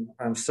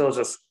 I'm still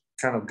just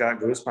kind of got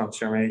goosebumps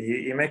here, man.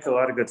 You make a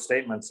lot of good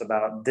statements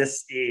about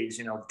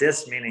dis-ease,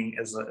 dis meaning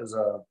is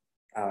a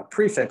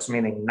prefix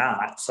meaning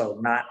not, so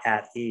not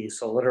at ease.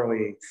 So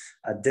literally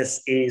a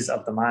dis-ease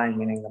of the mind,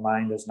 meaning the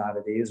mind is not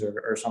at ease,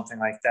 or something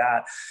like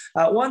that.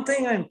 One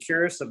thing I'm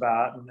curious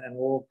about, and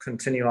we'll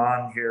continue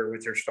on here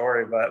with your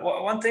story, but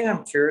one thing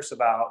I'm curious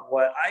about,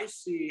 what I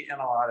see in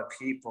a lot of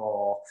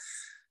people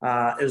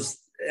is,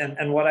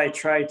 and what I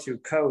try to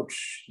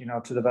coach,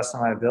 to the best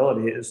of my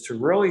ability, is to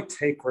really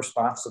take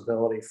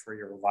responsibility for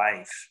your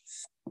life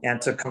and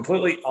to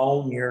completely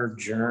own your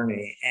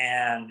journey.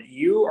 And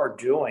you are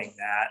doing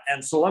that.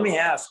 And so let me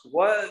ask,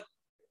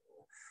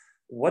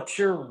 what's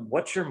your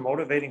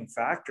motivating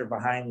factor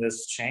behind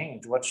this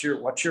change? What's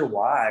your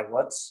why?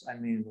 What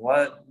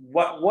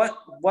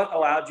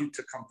allowed you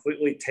to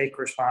completely take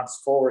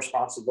full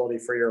responsibility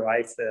for your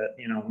life that,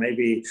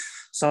 maybe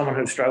someone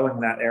who's struggling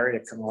in that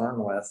area can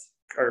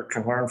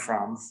learn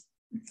from?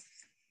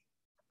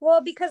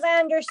 Well, because I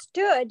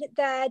understood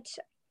that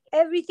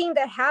everything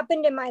that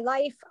happened in my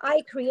life,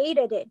 I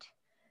created it.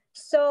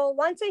 So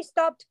once I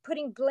stopped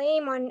putting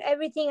blame on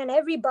everything and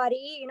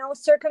everybody,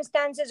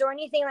 circumstances or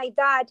anything like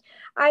that,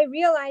 I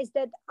realized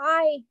that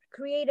I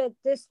created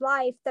this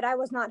life that I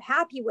was not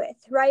happy with,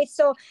 right?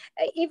 So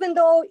even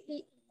though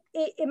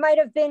it might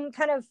have been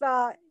kind of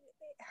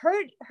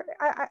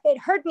it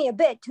hurt me a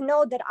bit to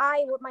know that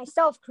I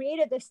myself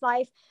created this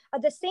life.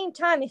 At the same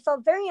time, it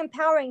felt very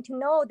empowering to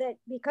know that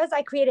because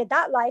I created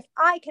that life,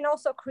 I can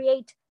also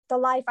create the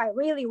life I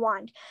really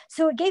want.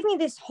 So it gave me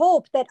this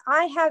hope that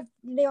I have,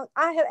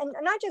 and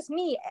not just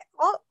me,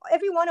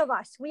 every one of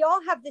us, we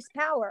all have this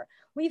power.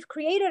 We've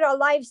created our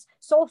lives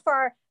so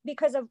far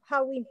because of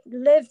how we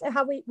lived,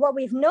 what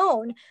we've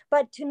known,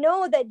 but to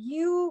know that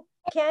you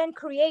can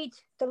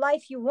create the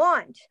life you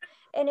want.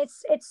 And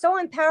it's so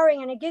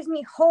empowering, and it gives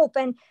me hope,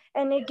 and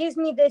it gives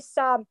me this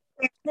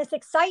this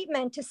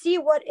excitement to see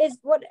what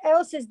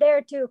else is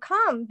there to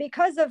come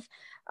because of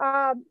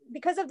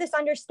this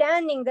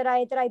understanding that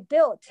I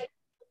built.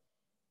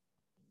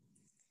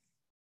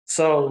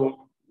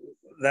 So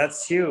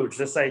that's huge.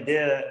 This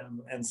idea,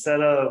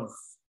 instead of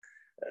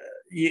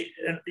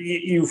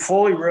you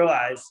fully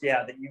realize,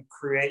 that you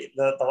create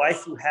the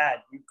life you had,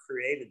 you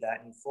created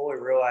that, and you fully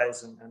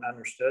realized and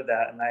understood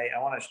that. And I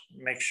want to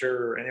make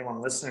sure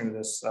anyone listening to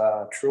this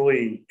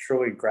truly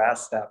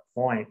grasps that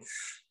point.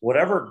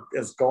 Whatever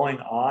is going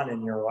on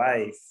in your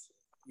life,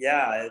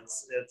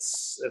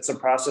 it's a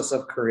process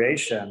of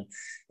creation.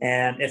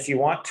 And if you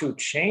want to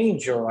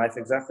change your life,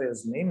 exactly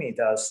as Mimi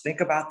does, think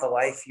about the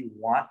life you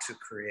want to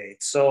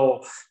create.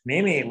 So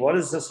Mimi, what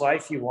is this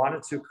life you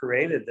wanted to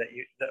create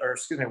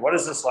what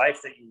is this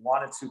life that you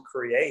wanted to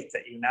create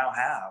that you now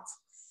have?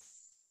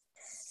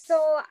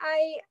 So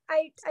I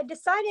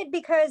decided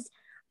because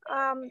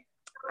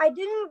I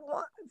didn't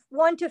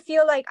want to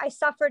feel like I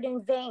suffered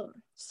in vain.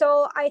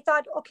 So I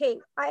thought, okay,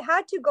 I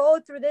had to go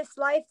through this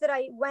life that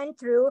I went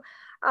through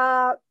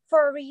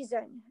for a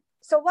reason.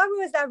 So what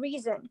was that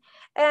reason?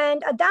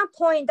 And at that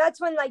point, that's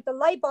when like the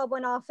light bulb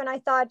went off, and I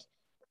thought,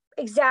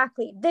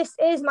 exactly, this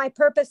is my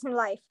purpose in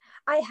life.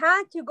 I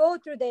had to go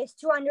through this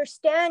to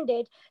understand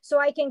it so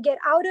I can get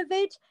out of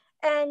it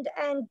and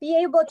be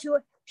able to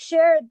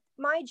share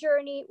my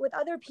journey with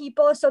other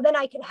people, so then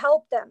I can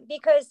help them.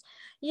 Because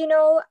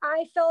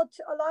I felt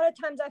a lot of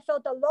times I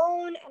felt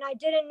alone, and I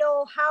didn't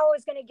know how I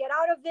was going to get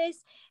out of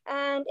this.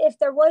 And if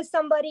there was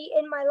somebody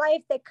in my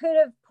life that could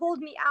have pulled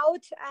me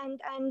out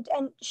and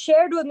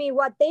shared with me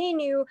what they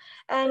knew,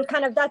 and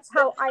kind of that's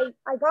how I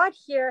got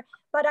here.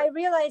 But I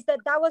realized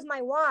that was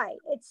my why.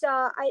 It's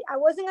I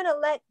wasn't going to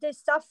let this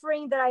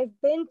suffering that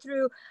I've been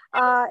through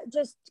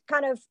just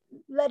kind of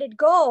let it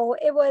go.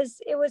 It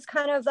was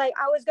kind of like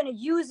I was going to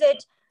use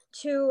it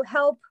to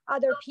help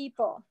other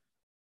people.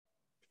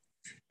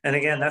 And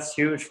again, that's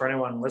huge for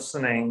anyone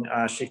listening.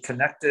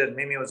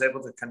 Mimi was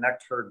able to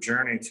connect her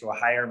journey to a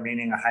higher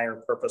meaning, a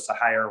higher purpose, a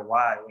higher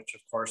why, which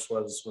of course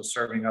was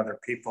serving other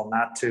people,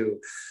 not to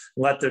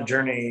let the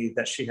journey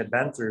that she had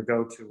been through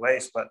go to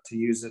waste, but to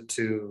use it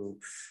to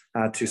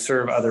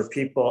serve other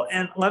people.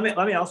 And let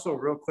me also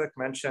real quick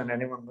mention,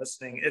 anyone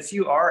listening, if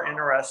you are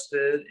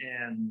interested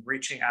in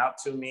reaching out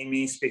to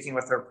Mimi, speaking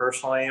with her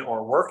personally,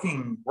 or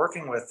working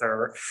with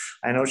her,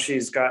 I know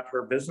she's got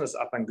her business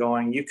up and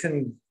going. You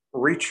can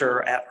reach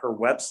her at her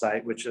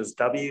website, which is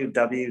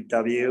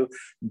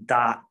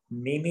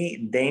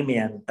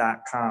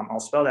www.mimidamian.com. I'll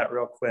spell that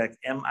real quick,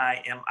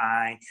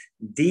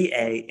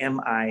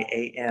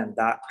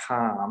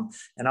 MIMIDAMIAN.com.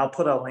 And I'll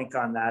put a link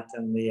on that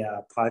in the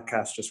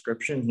podcast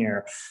description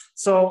here.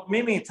 So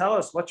Mimi, tell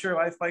us, what's your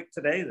life like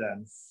today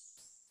then?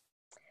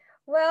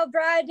 Well,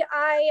 Brad,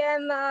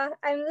 I'm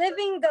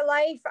living the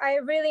life I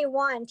really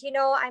want.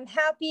 I'm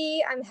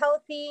happy, I'm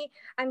healthy,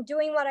 I'm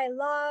doing what I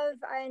love,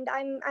 and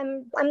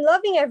I'm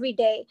loving every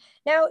day.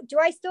 Now, do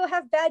I still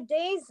have bad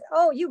days?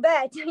 Oh, you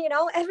bet.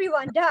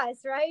 Everyone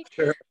does, right?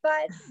 Sure.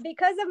 But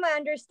because of my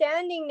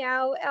understanding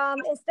now,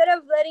 instead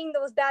of letting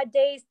those bad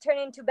days turn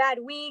into bad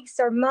weeks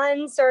or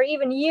months or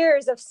even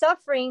years of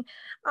suffering,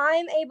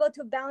 I'm able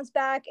to bounce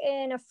back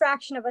in a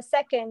fraction of a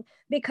second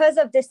because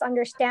of this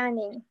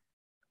understanding.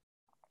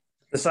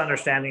 This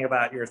understanding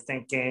about your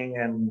thinking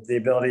and the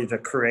ability to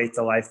create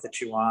the life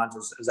that you want,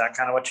 is that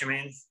kind of what you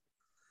mean?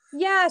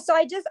 Yeah. So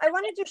I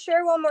wanted to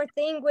share one more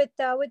thing with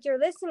your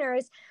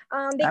listeners,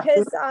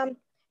 because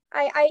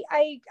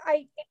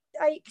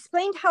I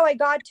explained how I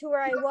got to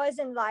where I was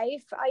in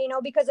life,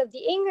 because of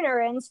the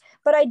ignorance.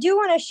 But I do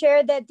want to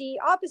share that the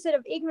opposite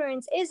of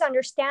ignorance is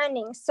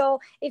understanding. So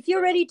if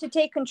you're ready to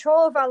take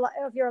control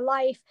of your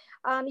life,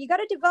 you got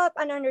to develop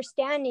an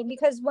understanding.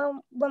 Because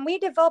when we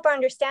develop our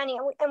understanding,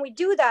 and we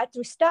do that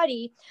through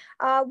study,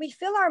 we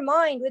fill our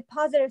mind with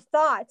positive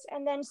thoughts.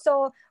 And then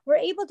so we're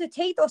able to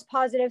take those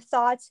positive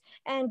thoughts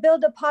and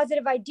build a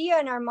positive idea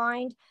in our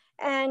mind.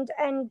 And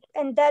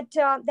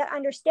that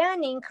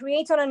understanding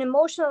creates on an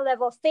emotional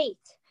level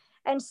faith.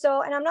 And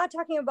I'm not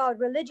talking about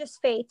religious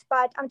faith,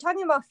 but I'm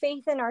talking about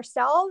faith in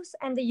ourselves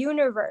and the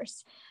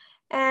universe.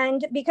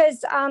 And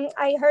because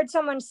I heard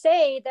someone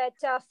say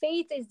that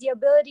faith is the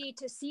ability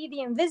to see the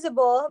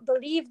invisible,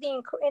 believe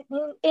in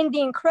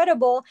the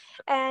incredible,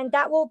 and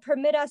that will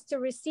permit us to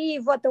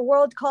receive what the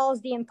world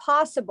calls the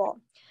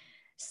impossible.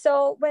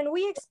 So when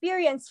we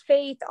experience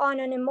faith on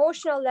an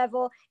emotional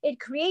level, it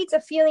creates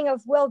a feeling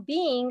of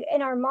well-being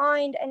in our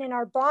mind and in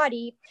our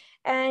body.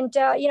 And,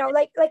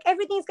 like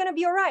everything's going to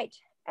be all right.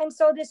 And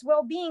so this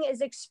well-being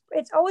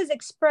it's always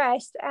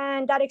expressed,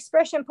 and that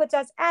expression puts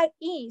us at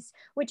ease,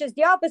 which is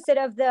the opposite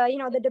of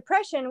the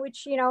depression,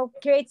 which,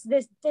 creates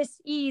this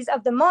ease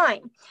of the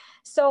mind.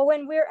 So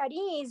when we're at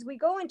ease, we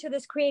go into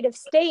this creative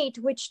state,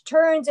 which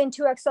turns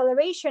into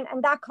acceleration,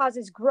 and that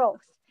causes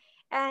growth.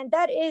 And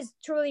that is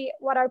truly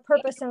what our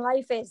purpose in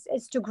life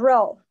is to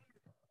grow.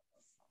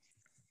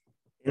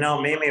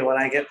 Mimi, when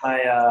I get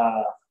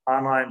my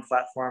online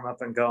platform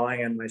up and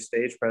going and my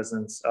stage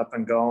presence up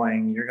and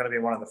going, you're going to be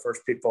one of the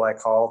first people I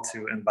call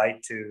to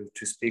invite to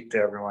speak to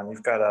everyone.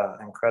 You've got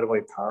an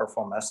incredibly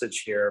powerful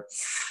message here.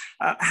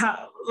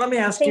 Let me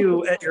ask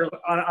you,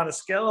 on a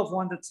scale of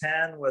 1 to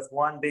 10, with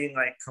 1 being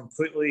like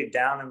completely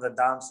down in the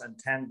dumps and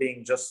 10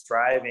 being just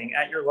thriving,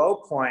 at your low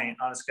point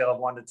on a scale of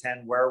 1 to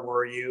 10, where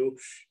were you?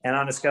 And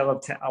on a scale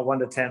of 1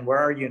 to 10, where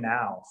are you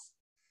now?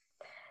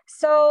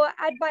 So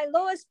at my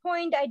lowest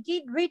point, I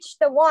did reach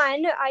the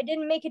 1. I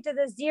didn't make it to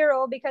the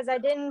 0 because I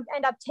didn't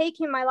end up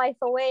taking my life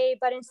away,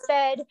 but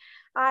instead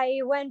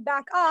I went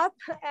back up,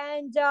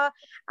 and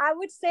I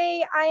would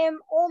say I am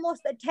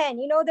almost a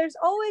 10. There's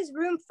always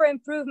room for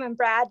improvement,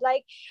 Brad.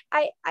 Like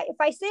if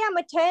I say I'm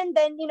a 10,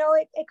 then,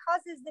 it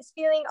causes this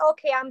feeling,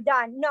 okay, I'm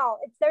done. No,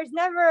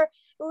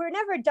 we're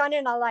never done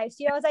in our lives.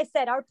 As I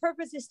said, our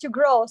purpose is to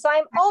grow. So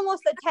I'm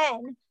almost a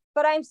 10.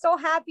 But I'm so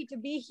happy to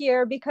be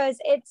here because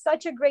it's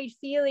such a great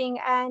feeling.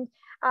 And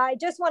I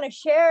just want to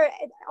share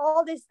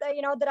all this,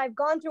 that I've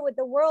gone through with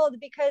the world,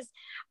 because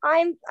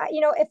I'm,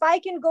 if I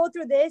can go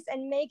through this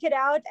and make it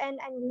out and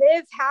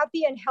live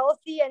happy and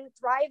healthy and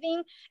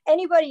thriving,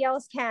 anybody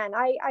else can.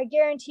 I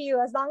guarantee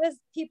you, as long as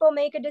people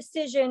make a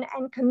decision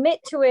and commit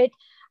to it,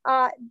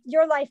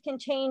 your life can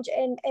change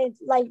and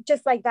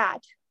just like that.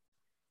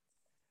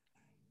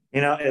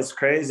 It's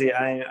crazy.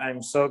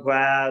 I'm so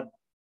glad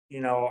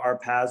our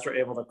paths were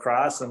able to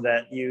cross, and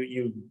that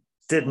you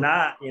did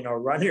not,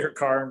 run your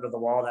car into the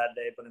wall that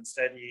day, but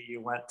instead you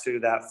went to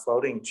that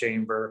floating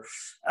chamber.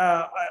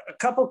 A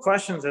couple of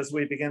questions as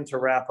we begin to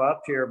wrap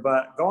up here,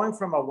 but going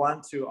from a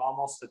 1 to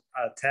almost a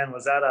 10,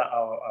 was that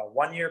a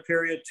 1 year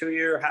period, 2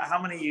 year?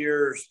 How many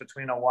years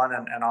between a 1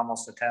 and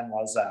almost a 10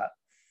 was that?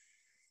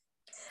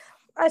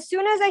 As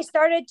soon as I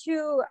started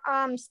to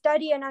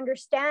study and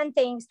understand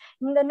things,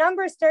 the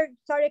numbers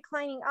started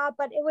climbing up,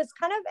 but it was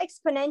kind of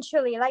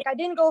exponentially. Like I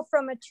didn't go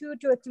from a 2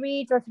 to a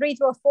 3 to a 3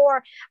 to a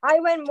 4. I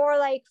went more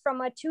like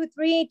from a 2,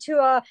 3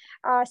 to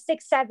a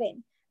 6,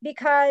 7,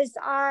 because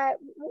that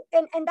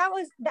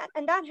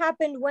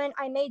happened when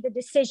I made the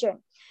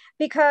decision,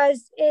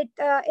 because it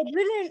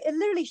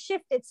literally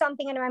shifted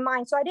something in my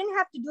mind. So I didn't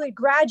have to do it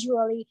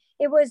gradually.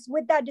 It was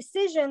with that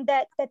decision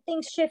that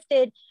things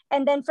shifted,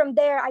 and then from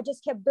there I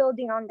just kept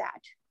building on that.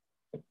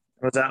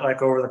 Was that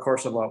like over the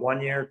course of what,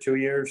 1 year, 2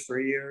 years,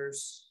 3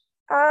 years?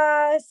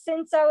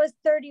 Since I was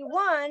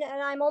 31,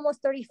 and I'm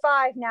almost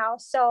 35 now,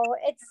 so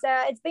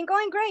it's been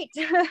going great.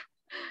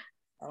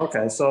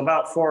 Okay, so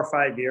about 4 or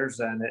 5 years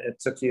then, it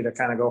took you to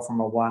kind of go from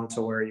a 1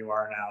 to where you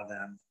are now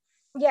then.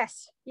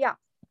 Yes, yeah.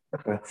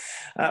 Okay.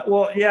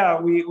 Well, yeah,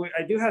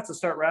 I do have to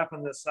start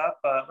wrapping this up.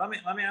 Let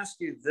me ask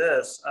you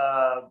this.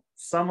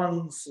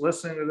 Someone's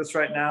listening to this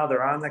right now,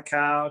 they're on the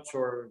couch,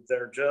 or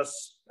they're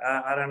just,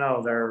 I don't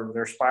know,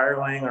 they're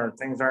spiraling, or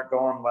things aren't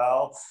going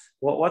well.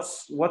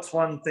 What's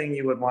one thing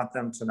you would want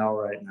them to know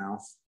right now?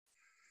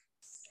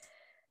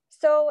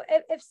 So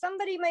if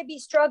somebody might be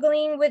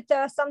struggling with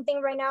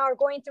something right now, or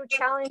going through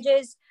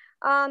challenges,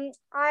 I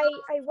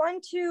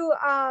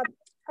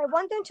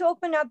want them to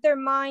open up their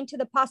mind to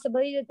the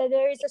possibility that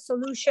there is a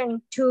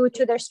solution to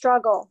their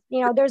struggle.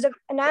 There's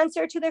an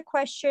answer to their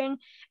question,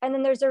 and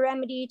then there's a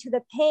remedy to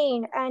the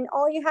pain. And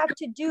all you have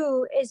to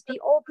do is be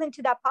open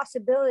to that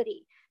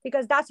possibility,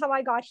 because that's how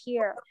I got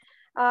here.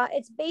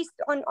 It's based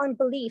on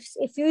beliefs.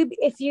 If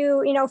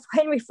you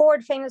Henry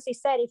Ford famously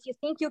said, if you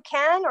think you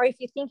can, or if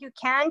you think you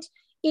can't,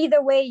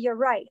 either way, you're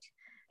right.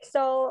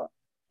 So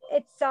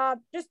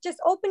it's just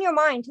open your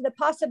mind to the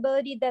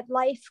possibility that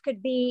life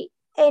could be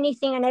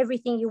anything and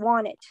everything you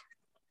want it.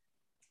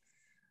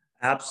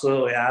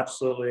 Absolutely,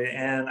 absolutely.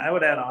 And I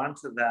would add on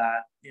to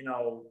that,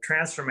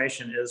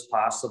 transformation is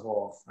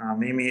possible.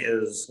 Mimi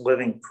is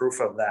living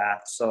proof of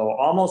that. So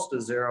almost a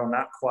 0,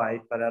 not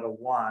quite, but at a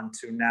 1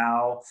 to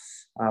now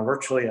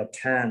virtually a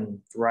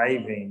 10,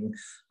 thriving.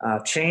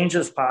 Change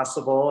is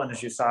possible. And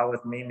as you saw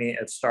with Mimi,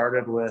 it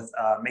started with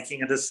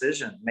making a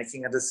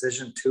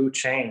decision to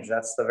change.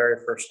 That's the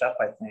very first step,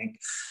 I think.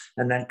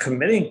 And then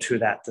committing to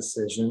that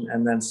decision,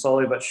 and then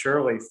slowly but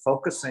surely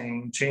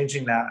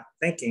changing that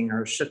thinking,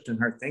 or shifting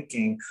her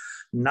thinking,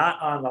 not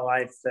on the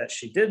life that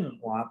she didn't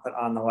want, but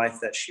on on the life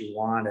that she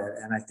wanted.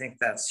 And I think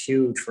that's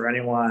huge for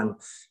anyone,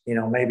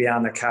 maybe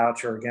on the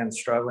couch or again,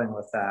 struggling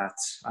with that.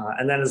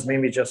 And then as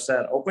Mimi just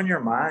said, open your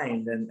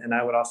mind. And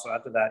I would also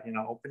add to that,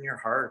 open your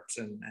heart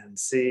and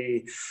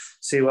see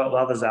what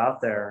love is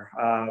out there.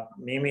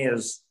 Mimi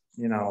is,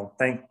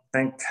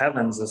 thank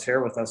heavens is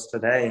here with us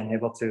today and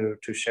able to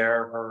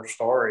share her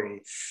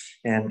story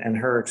and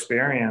her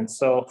experience.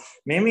 So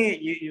Mimi,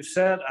 you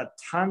said a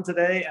ton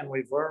today and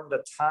we've learned a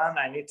ton.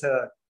 I need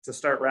to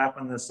start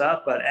wrapping this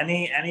up, but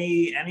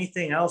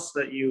anything else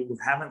that you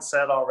haven't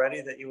said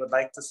already that you would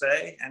like to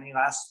say? Any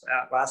last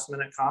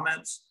minute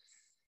comments?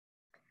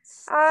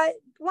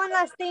 One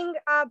last thing,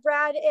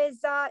 Brad, is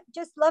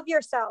just love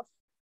yourself,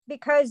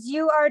 because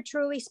you are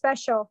truly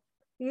special.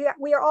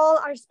 We all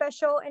are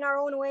special in our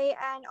own way,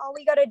 and all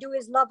we got to do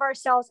is love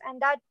ourselves, and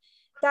that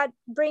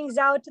brings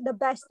out the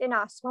best in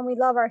us when we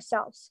love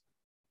ourselves.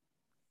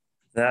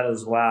 That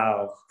is,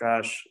 wow,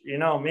 gosh.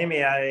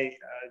 Mimi,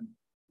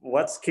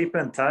 let's keep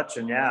in touch,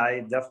 and yeah,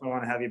 I definitely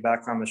want to have you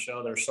back on the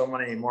show. There's so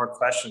many more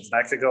questions, and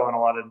I could go in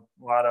a lot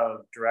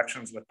of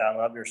directions with that.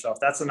 Love yourself.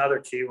 That's another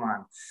key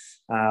one.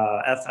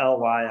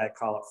 FLY, I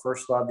call it.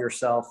 First love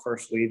yourself,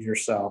 first lead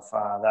yourself.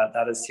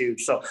 That is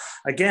huge. So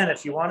again,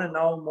 if you want to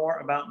know more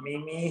about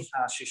Mimi,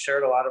 she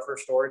shared a lot of her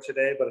story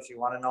today, but if you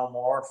want to know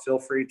more, feel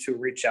free to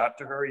reach out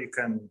to her. You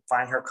can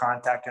find her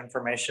contact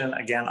information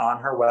again on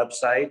her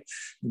website,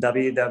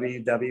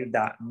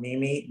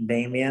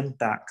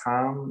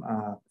 www.mimidamian.com,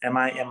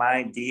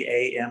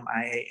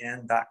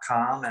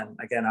 MIMIDAMIAN.com. And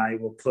again, I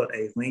will put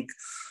a link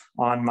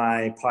on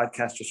my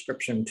podcast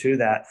description to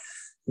that.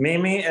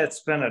 Mimi,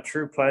 it's been a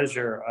true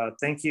pleasure.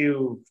 Thank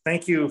you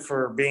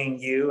for being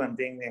you and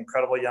being the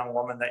incredible young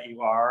woman that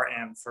you are,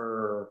 and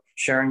for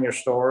sharing your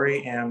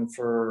story and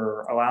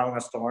for allowing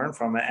us to learn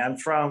from it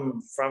and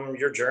from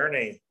your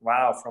journey.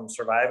 Wow, from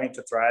surviving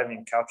to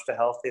thriving, couch to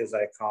healthy, as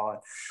I call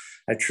it.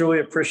 I truly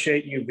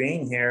appreciate you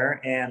being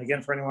here. And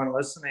again, for anyone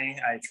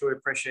listening, I truly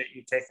appreciate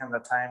you taking the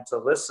time to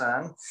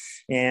listen.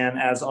 And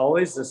as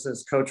always, this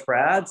is Coach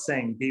Brad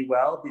saying, be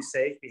well, be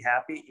safe, be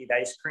happy, eat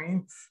ice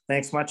cream.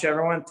 Thanks much,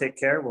 everyone. Take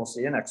care. We'll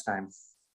see you next time.